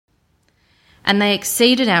and they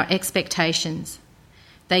exceeded our expectations.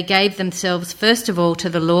 They gave themselves first of all to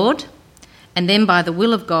the Lord, and then by the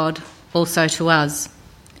will of God also to us.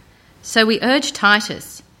 So we urge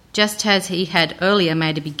Titus, just as he had earlier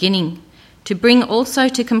made a beginning, to bring also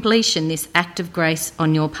to completion this act of grace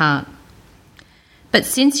on your part. But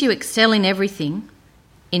since you excel in everything,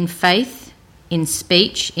 in faith, in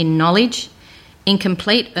speech, in knowledge, in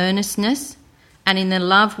complete earnestness, and in the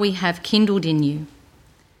love we have kindled in you,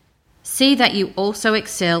 see that you also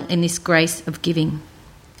excel in this grace of giving.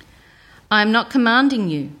 I am not commanding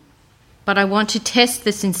you, but I want to test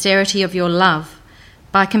the sincerity of your love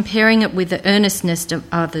by comparing it with the earnestness of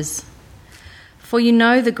others. For you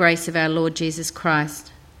know the grace of our Lord Jesus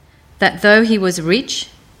Christ, that though he was rich,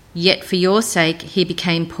 yet for your sake he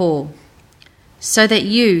became poor, so that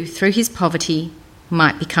you, through his poverty,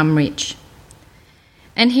 might become rich.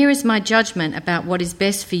 And here is my judgment about what is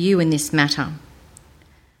best for you in this matter.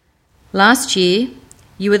 Last year,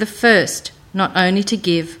 you were the first not only to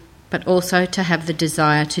give, but also to have the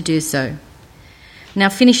desire to do so. Now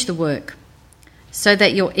finish the work, so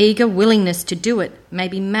that your eager willingness to do it may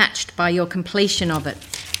be matched by your completion of it,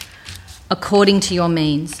 according to your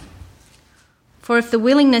means. For if the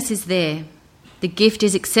willingness is there, the gift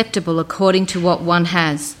is acceptable according to what one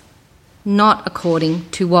has, not according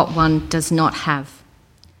to what one does not have.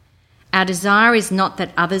 Our desire is not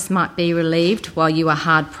that others might be relieved while you are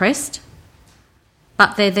hard-pressed,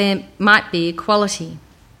 but that there might be equality.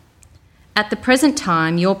 At the present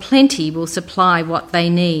time, your plenty will supply what they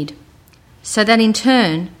need, so that in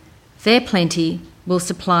turn, their plenty will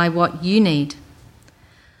supply what you need.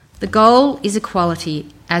 The goal is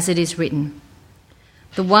equality, as it is written.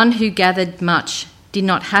 The one who gathered much did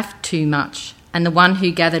not have too much, and the one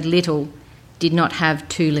who gathered little did not have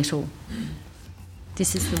too little.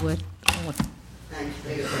 This is the word.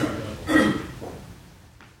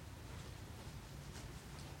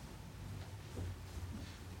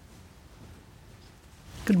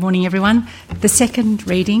 Good morning, everyone. The second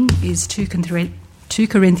reading is 2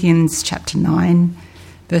 Corinthians chapter 9,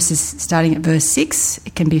 verses starting at verse 6.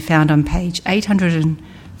 It can be found on page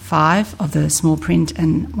 805 of the small print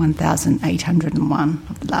and 1801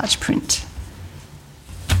 of the large print.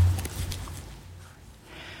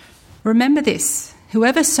 Remember this: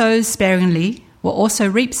 whoever sows sparingly will also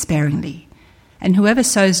reap sparingly, and whoever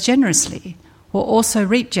sows generously will also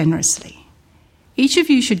reap generously. Each of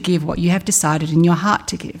you should give what you have decided in your heart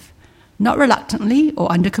to give, not reluctantly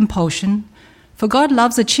or under compulsion, for God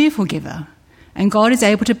loves a cheerful giver, and God is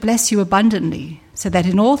able to bless you abundantly, so that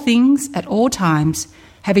in all things, at all times,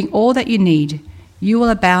 having all that you need, you will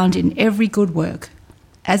abound in every good work.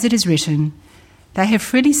 As it is written, they have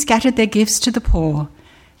freely scattered their gifts to the poor,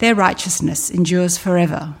 their righteousness endures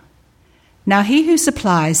forever. Now he who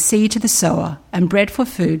supplies seed to the sower and bread for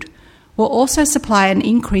food will also supply and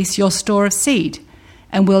increase your store of seed,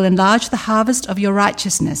 and will enlarge the harvest of your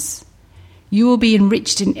righteousness. You will be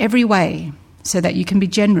enriched in every way, so that you can be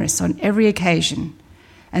generous on every occasion,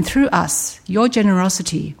 and through us, your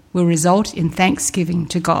generosity will result in thanksgiving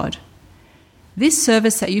to God. This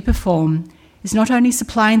service that you perform is not only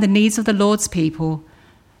supplying the needs of the Lord's people,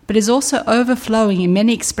 but is also overflowing in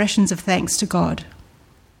many expressions of thanks to God.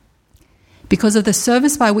 Because of the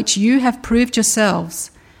service by which you have proved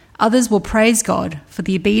yourselves, others will praise God for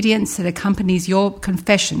the obedience that accompanies your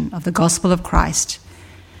confession of the gospel of Christ,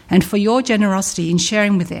 and for your generosity in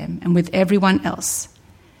sharing with them and with everyone else.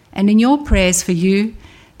 And in your prayers for you,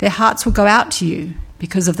 their hearts will go out to you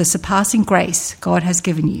because of the surpassing grace God has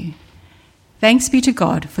given you. Thanks be to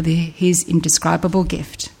God for his indescribable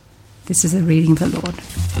gift. This is the reading of the Lord.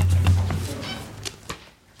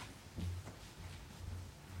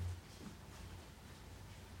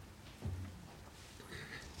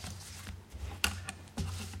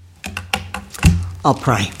 I'll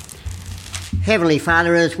pray. Heavenly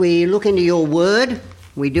Father, as we look into your word,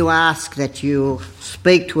 we do ask that you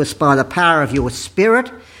speak to us by the power of your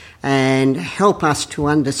Spirit and help us to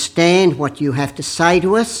understand what you have to say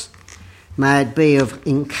to us. May it be of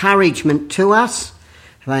encouragement to us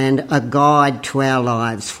and a guide to our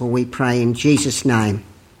lives, for we pray in Jesus' name.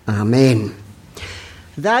 Amen.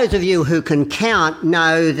 Those of you who can count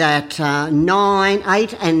know that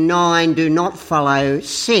 8 and 9 do not follow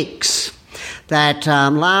 6. That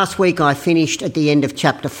last week I finished at the end of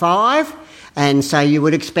chapter 5, and so you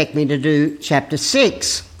would expect me to do chapter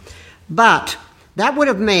 6. But that would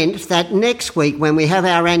have meant that next week, when we have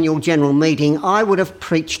our annual general meeting, I would have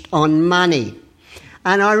preached on money.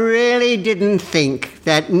 And I really didn't think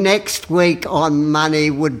that next week on money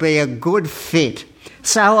would be a good fit.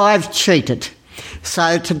 So I've cheated.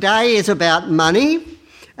 So today is about money,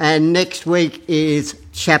 and next week is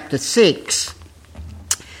chapter 6.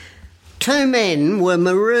 Two men were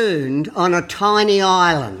marooned on a tiny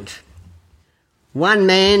island. One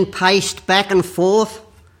man paced back and forth,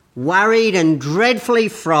 worried and dreadfully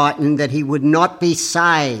frightened that he would not be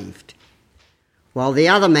saved, while the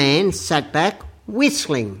other man sat back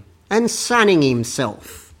whistling and sunning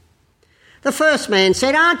himself. The first man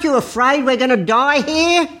said, "Aren't you afraid we're going to die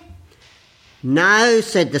here?" "No,"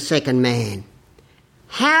 said the second man.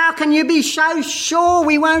 "How can you be so sure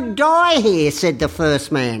we won't die here?" said the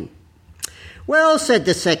first man. "Well," said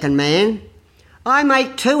the second man, "I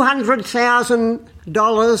make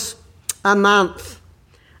 $200,000 a month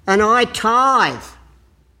and I tithe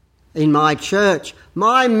in my church.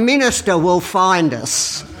 My minister will find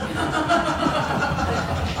us."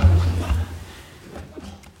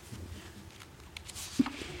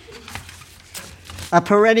 A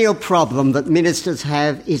perennial problem that ministers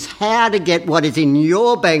have is how to get what is in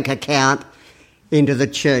your bank account into the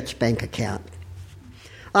church bank account.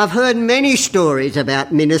 I've heard many stories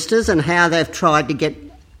about ministers and how they've tried to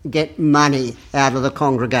get money out of the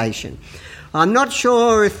congregation. I'm not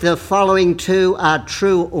sure if the following two are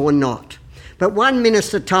true or not, but one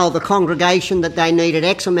minister told the congregation that they needed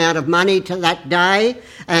X amount of money to that day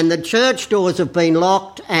and the church doors have been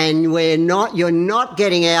locked and you're not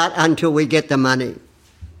getting out until we get the money.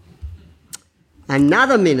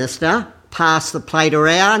 Another minister passed the plate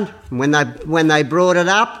around, and when they brought it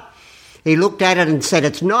up, he looked at it and said,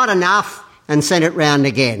 "It's not enough," and sent it round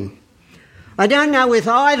again. I don't know if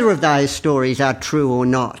either of those stories are true or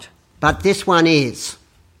not, but this one is,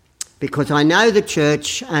 because I know the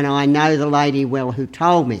church and I know the lady well who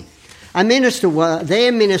told me.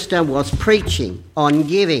 Their minister was preaching on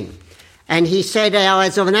giving, and he said,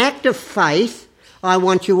 "As an act of faith, I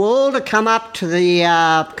want you all to come up to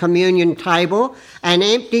the communion table and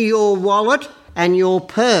empty your wallet and your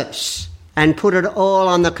purse and put it all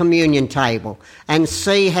on the communion table and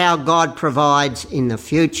see how God provides in the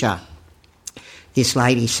future." This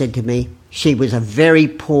lady said to me, she was a very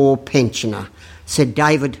poor pensioner, said,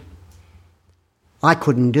 "David, I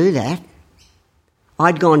couldn't do that.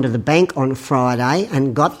 I'd gone to the bank on Friday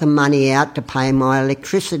and got the money out to pay my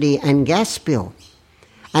electricity and gas bill.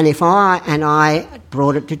 And I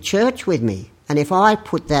brought it to church with me. And if I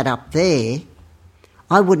put that up there,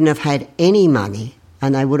 I wouldn't have had any money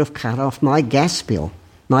and they would have cut off my gas bill,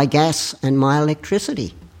 my gas and my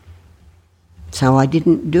electricity. So I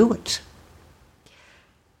didn't do it."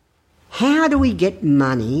 How do we get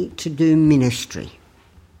money to do ministry?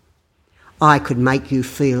 I could make you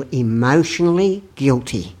feel emotionally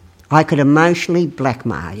guilty. I could emotionally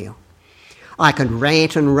blackmail you. I could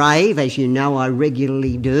rant and rave, as you know I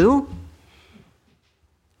regularly do.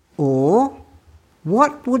 Or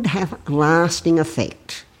what would have a lasting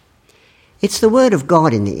effect? It's the Word of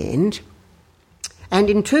God in the end. And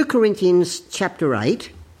in 2 Corinthians chapter 8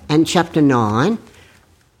 and chapter 9,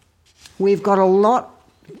 we've got a lot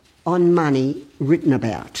on money written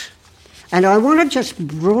about. And I want to just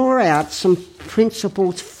draw out some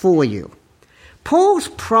principles for you. Paul's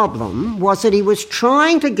problem was that he was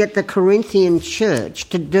trying to get the Corinthian church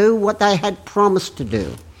to do what they had promised to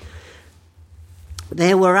do.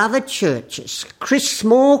 There were other churches,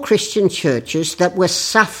 small Christian churches, that were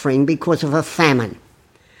suffering because of a famine.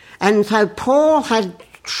 And so Paul had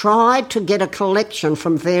tried to get a collection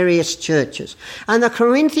from various churches. And the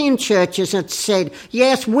Corinthian churches had said,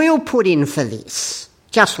 "Yes, we'll put in for this,"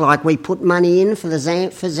 just like we put money in for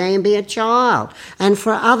Zambia Child and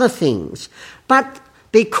for other things. But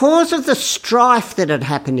because of the strife that had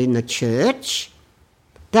happened in the church,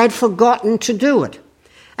 they'd forgotten to do it.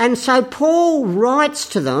 And so Paul writes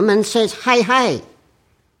to them and says, hey,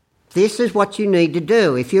 this is what you need to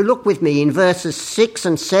do. If you look with me in verses 6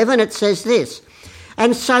 and 7, it says this: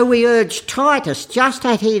 "And so we urge Titus, just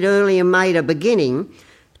as he'd earlier made a beginning,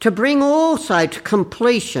 to bring also to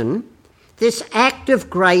completion this act of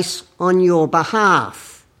grace on your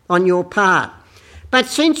behalf, on your part. But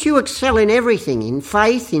since you excel in everything, in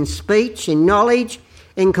faith, in speech, in knowledge,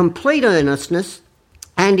 in complete earnestness,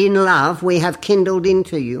 and in love we have kindled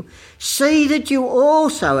into you, see that you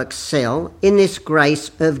also excel in this grace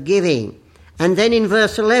of giving." And then in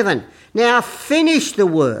verse 11, "Now finish the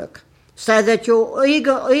work, so that your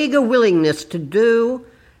eager willingness to do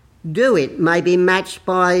it may be matched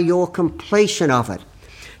by your completion of it."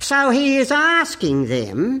 So he is asking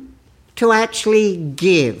them to actually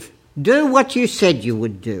give. Do what you said you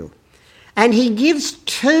would do. And he gives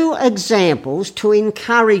two examples to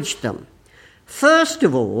encourage them. First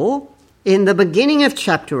of all, in the beginning of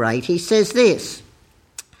chapter 8, he says this: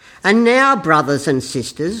 "And now, brothers and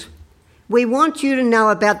sisters, we want you to know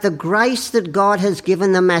about the grace that God has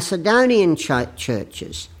given the Macedonian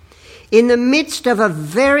churches. In the midst of a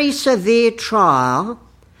very severe trial,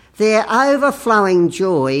 their overflowing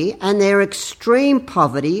joy and their extreme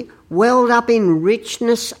poverty welled up in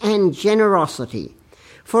richness and generosity.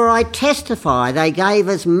 For I testify they gave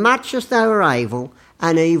as much as they were able,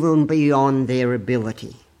 and even beyond their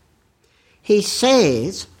ability. He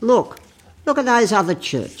says, look at those other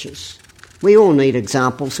churches. We all need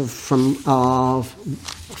examples from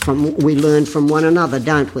we learn from one another,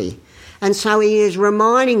 don't we? And so he is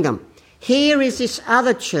reminding them, here is this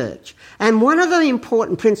other church. And one of the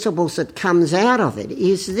important principles that comes out of it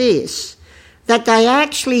is this, that they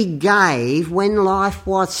actually gave when life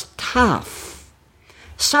was tough.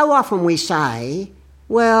 So often we say,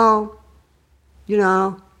 well,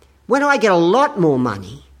 when I get a lot more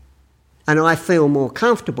money and I feel more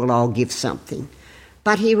comfortable, I'll give something.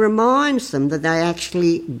 But he reminds them that they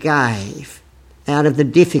actually gave out of the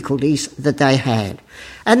difficulties that they had.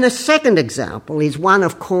 And the second example is one,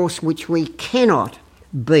 of course, which we cannot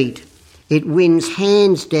beat. It wins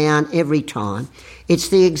hands down every time. It's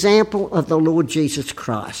the example of the Lord Jesus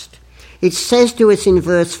Christ. It says to us in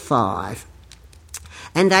verse 5,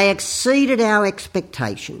 and they exceeded our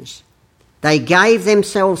expectations. They gave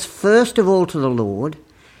themselves first of all to the Lord,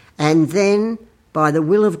 and then by the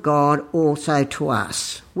will of God also to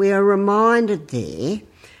us. We are reminded there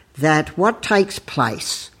that what takes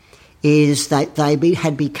place is that they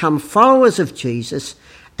had become followers of Jesus,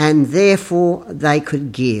 and therefore they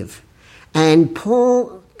could give. And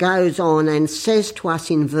Paul goes on and says to us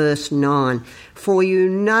in verse 9, for you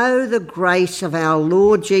know the grace of our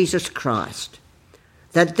Lord Jesus Christ,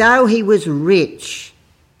 that though he was rich,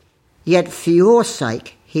 yet for your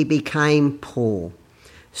sake he became poor,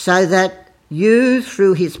 so that you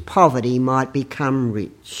through his poverty might become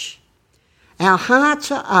rich. Our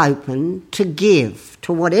hearts are open to give,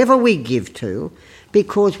 to whatever we give to,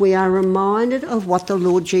 because we are reminded of what the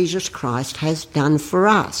Lord Jesus Christ has done for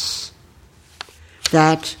us.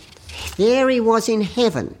 That there he was in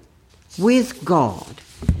heaven with God,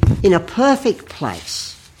 in a perfect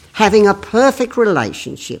place, having a perfect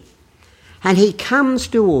relationship, and he comes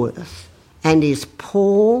to earth and is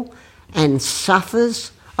poor and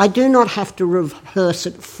suffers. I do not have to rehearse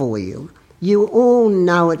it for you. You all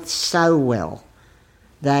know it so well,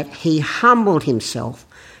 that he humbled himself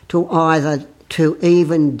to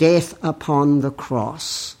even death upon the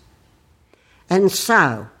cross. And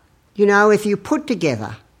so, if you put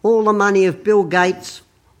together all the money of Bill Gates,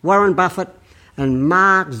 Warren Buffett and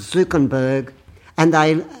Mark Zuckerberg, and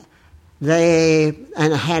they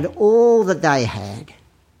had all that they had,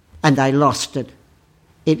 and they lost it,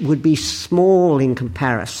 it would be small in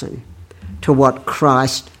comparison to what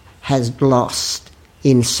Christ has lost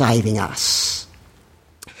in saving us.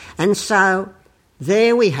 And so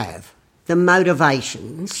there we have the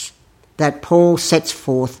motivations that Paul sets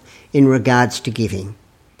forth in regards to giving.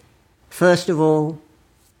 First of all,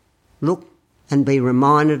 look and be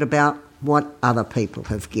reminded about what other people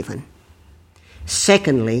have given.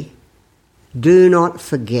 Secondly, do not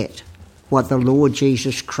forget what the Lord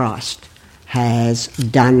Jesus Christ has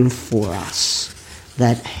done for us,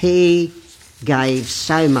 that he gave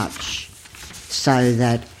so much so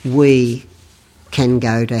that we can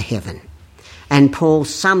go to heaven. And Paul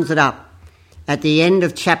sums it up at the end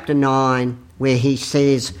of chapter 9, where he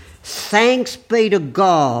says, thanks be to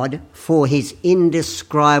God for his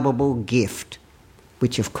indescribable gift,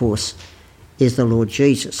 which of course is the Lord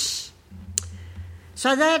Jesus.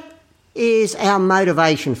 So that is our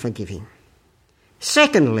motivation for giving.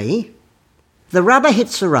 Secondly, the rubber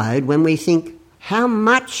hits the road when we think, how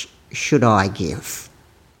much should I give?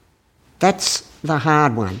 That's the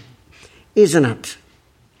hard one, isn't it?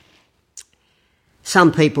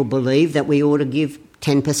 Some people believe that we ought to give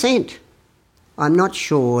 10%. I'm not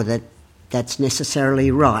sure that that's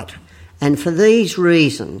necessarily right. And for these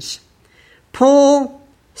reasons, Paul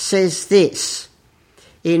says this.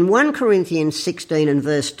 In 1 Corinthians 16 and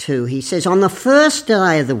verse 2, he says, on the first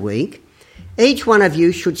day of the week, each one of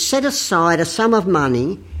you should set aside a sum of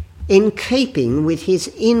money in keeping with his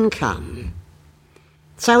income.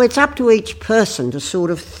 So it's up to each person to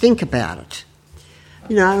sort of think about it.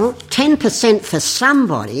 10% for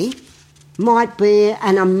somebody might be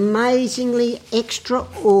an amazingly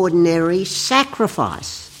extraordinary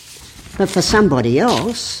sacrifice. But for somebody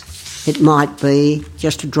else, it might be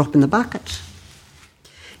just a drop in the bucket.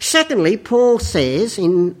 Secondly, Paul says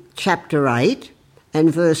in chapter 8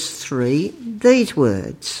 and verse 3 these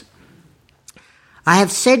words. I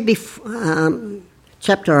have said before,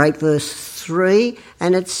 chapter 8 verse 3,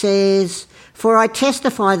 and it says, for I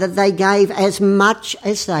testify that they gave as much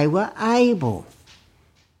as they were able.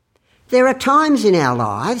 There are times in our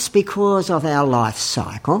lives, because of our life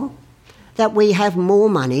cycle, that we have more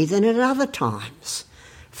money than at other times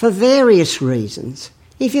for various reasons.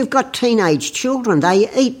 If you've got teenage children, they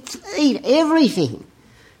eat everything.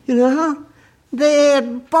 You know, they're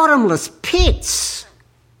bottomless pits.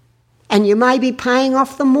 And you may be paying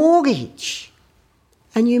off the mortgage,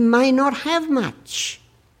 and you may not have much.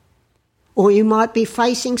 Or you might be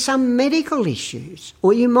facing some medical issues,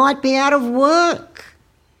 or you might be out of work.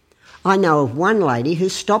 I know of one lady who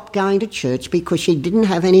stopped going to church because she didn't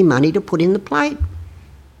have any money to put in the plate.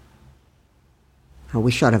 I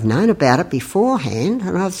wish I'd have known about it beforehand,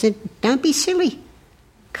 and I've said, don't be silly,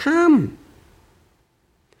 come.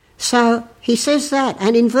 So he says that,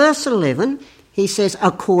 and in verse 11, he says,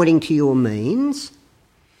 according to your means.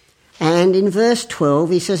 And in verse 12,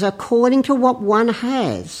 he says, according to what one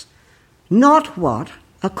has, not what,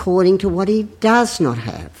 according to what he does not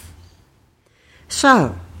have.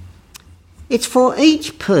 So, it's for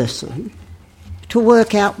each person to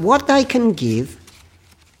work out what they can give,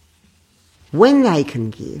 when they can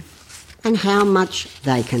give, and how much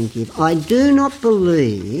they can give. I do not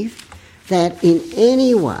believe that in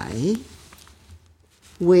any way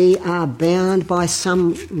we are bound by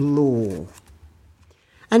some law.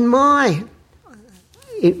 And my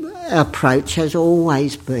approach has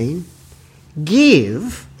always been,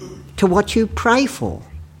 give to what you pray for.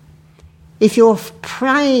 If you're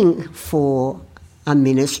praying for a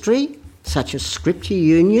ministry, such as Scripture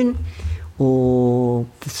Union, or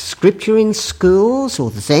the Scripture in schools, or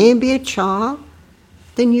the Zambia Child,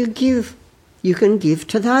 then you can give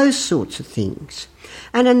to those sorts of things.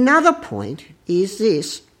 And another point is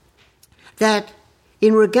this, that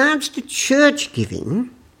in regards to church giving,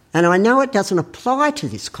 and I know it doesn't apply to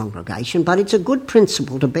this congregation, but it's a good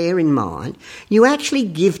principle to bear in mind, you actually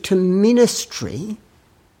give to ministry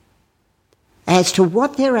as to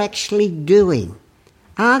what they're actually doing.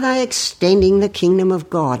 Are they extending the kingdom of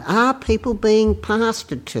God? Are people being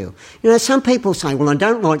pastored to? You know, some people say, well, I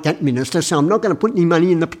don't like that minister, so I'm not going to put any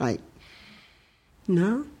money in the plate.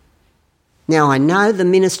 No. Now, I know the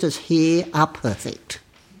ministers here are perfect,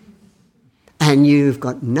 and you've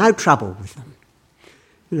got no trouble with them,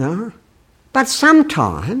 you know. But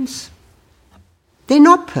sometimes they're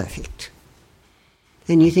not perfect.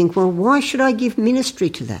 And you think, well, why should I give ministry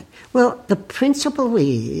to that? Well, the principle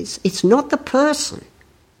is, it's not the person.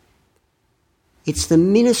 It's the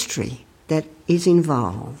ministry that is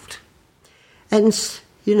involved. And,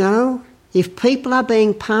 you know, if people are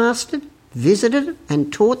being pastored, visited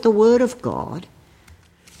and taught the Word of God,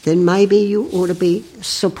 then maybe you ought to be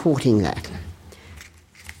supporting that.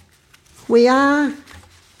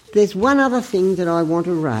 There's one other thing that I want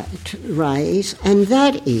to raise, and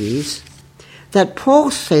that is that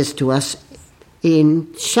Paul says to us in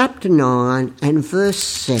chapter 9 and verse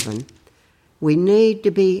 7, we need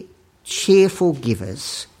to be cheerful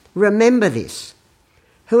givers. Remember this.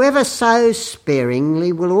 Whoever sows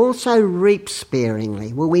sparingly will also reap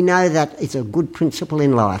sparingly. Well, we know that it's a good principle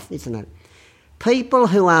in life, isn't it? People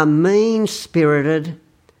who are mean-spirited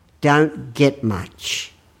don't get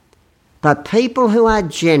much. But people who are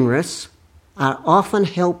generous are often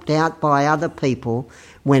helped out by other people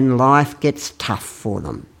when life gets tough for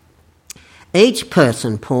them. Each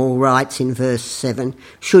person, Paul writes in verse 7,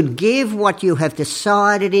 should give what you have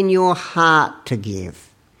decided in your heart to give.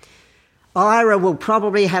 Ira will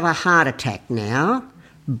probably have a heart attack now,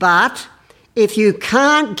 but if you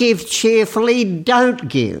can't give cheerfully, don't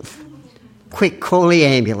give. Quick, call the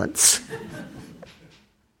ambulance.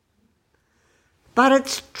 But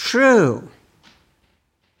it's true.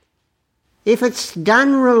 If it's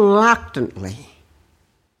done reluctantly,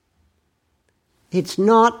 it's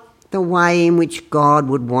not the way in which God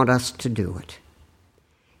would want us to do it.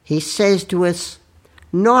 He says to us,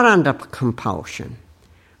 not under compulsion,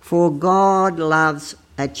 for God loves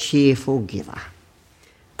a cheerful giver.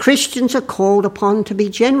 Christians are called upon to be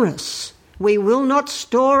generous. We will not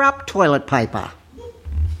store up toilet paper.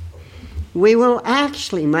 We will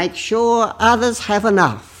actually make sure others have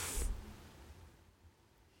enough.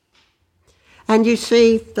 And you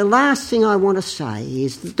see, the last thing I want to say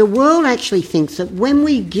is that the world actually thinks that when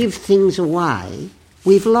we give things away,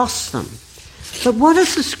 we've lost them. But what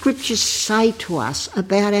does the Scriptures say to us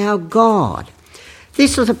about our God?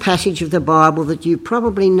 This is a passage of the Bible that you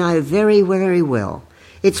probably know very, very well.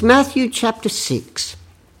 It's Matthew chapter 6,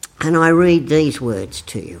 and I read these words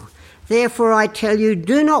to you. Therefore I tell you,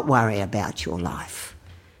 do not worry about your life,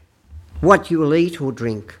 what you will eat or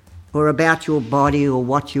drink, or about your body or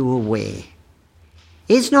what you will wear.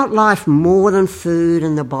 Is not life more than food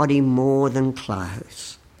and the body more than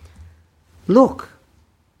clothes? Look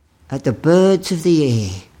at the birds of the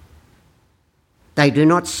air. They do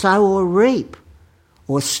not sow or reap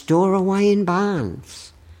or store away in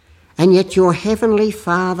barns, and yet your heavenly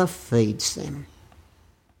Father feeds them.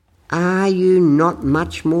 Are you not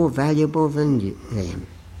much more valuable than them?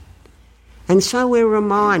 And so we're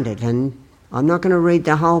reminded, and I'm not going to read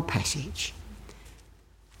the whole passage,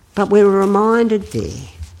 but we're reminded there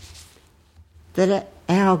that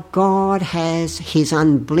our God has his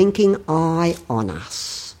unblinking eye on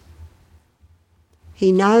us.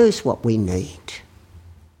 He knows what we need.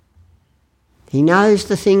 He knows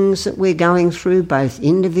the things that we're going through, both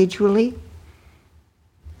individually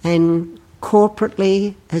and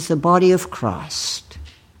corporately as the body of Christ.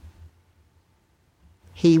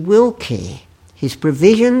 He will care. His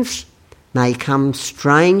provisions may come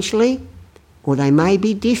strangely, or they may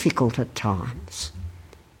be difficult at times.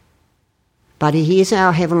 But he is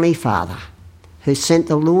our Heavenly Father who sent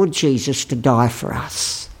the Lord Jesus to die for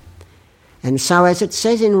us. And so, as it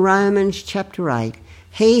says in Romans chapter 8,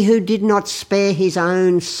 he who did not spare his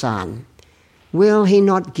own Son, will he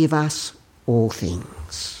not give us all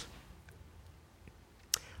things?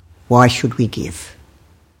 Why should we give?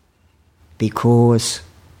 Because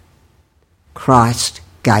Christ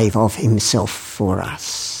gave of himself for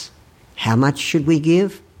us. How much should we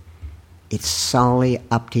give? It's solely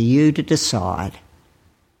up to you to decide.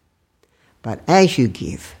 But as you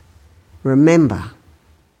give, remember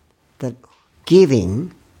that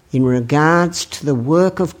giving in regards to the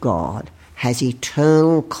work of God has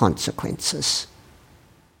eternal consequences.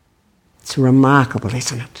 It's remarkable,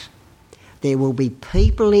 isn't it? There will be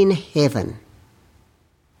people in heaven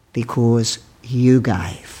because you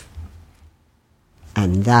gave,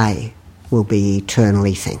 and they will be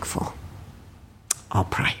eternally thankful. I'll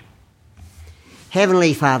pray.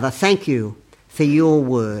 Heavenly Father, thank you for your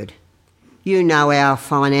word. You know our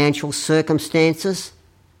financial circumstances,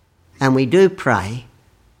 and we do pray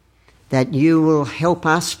that you will help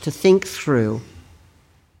us to think through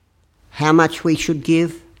how much we should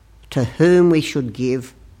give, to whom we should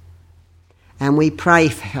give. And we pray,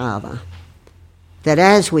 Father, that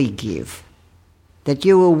as we give, that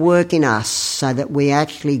you will work in us so that we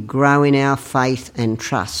actually grow in our faith and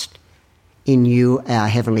trust in you, our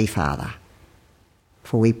Heavenly Father.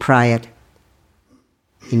 For we pray it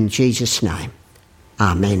in Jesus' name.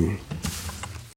 Amen.